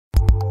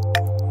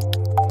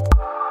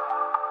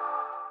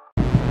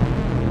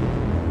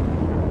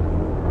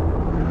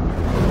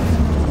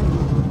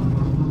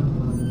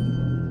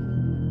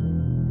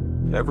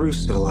Every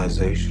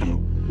civilization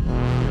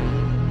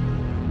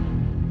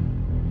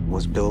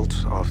was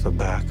built off the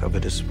back of a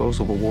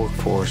disposable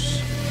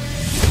workforce.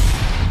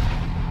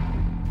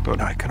 But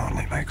I can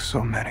only make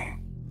so many.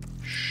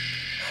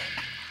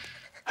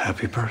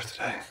 Happy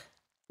birthday.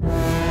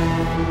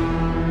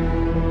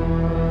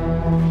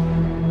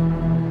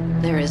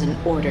 There is an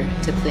order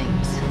to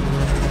things.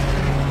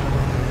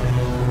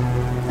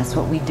 That's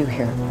what we do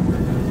here.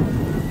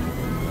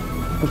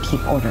 We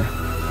keep order.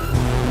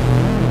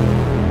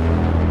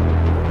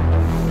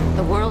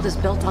 The world is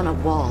built on a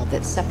wall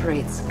that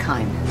separates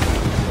kind.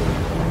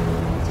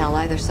 Tell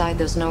either side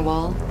there's no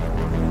wall,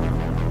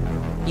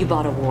 you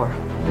bought a war.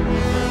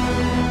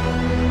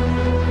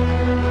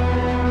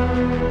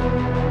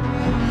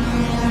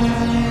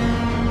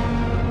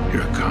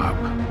 You're a cop.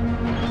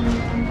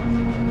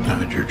 I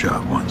had your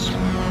job once.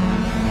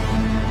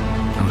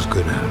 I was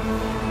good at it.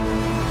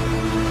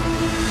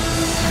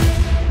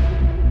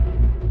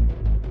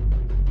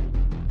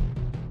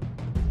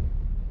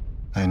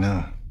 I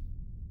know.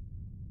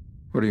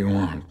 What do you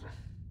want?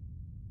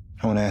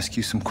 I want to ask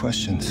you some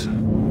questions.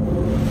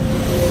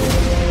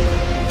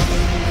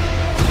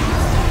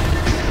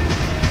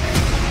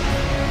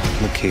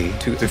 The key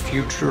to the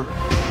future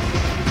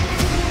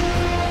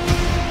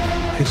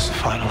is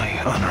finally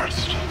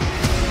unearthed.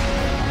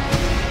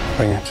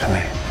 Bring it to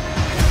me.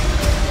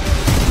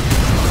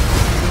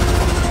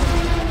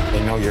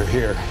 They know you're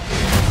here.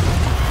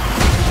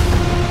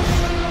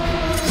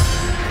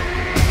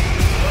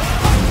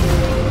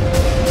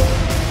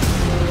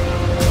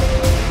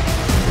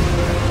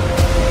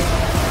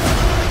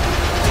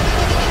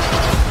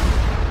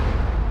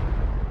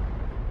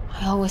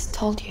 I always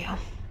told you,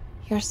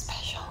 you're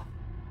special.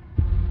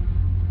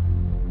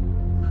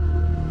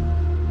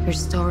 Your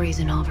story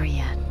isn't over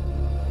yet.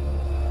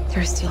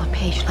 There's still a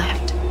page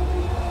left.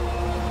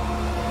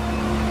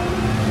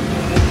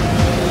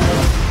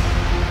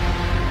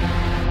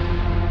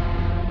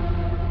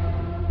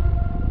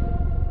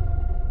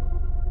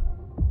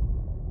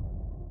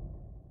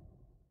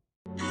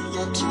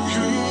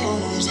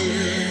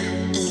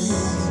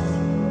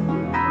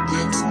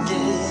 Let's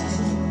go.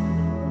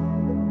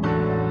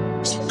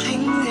 So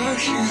come right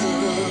here.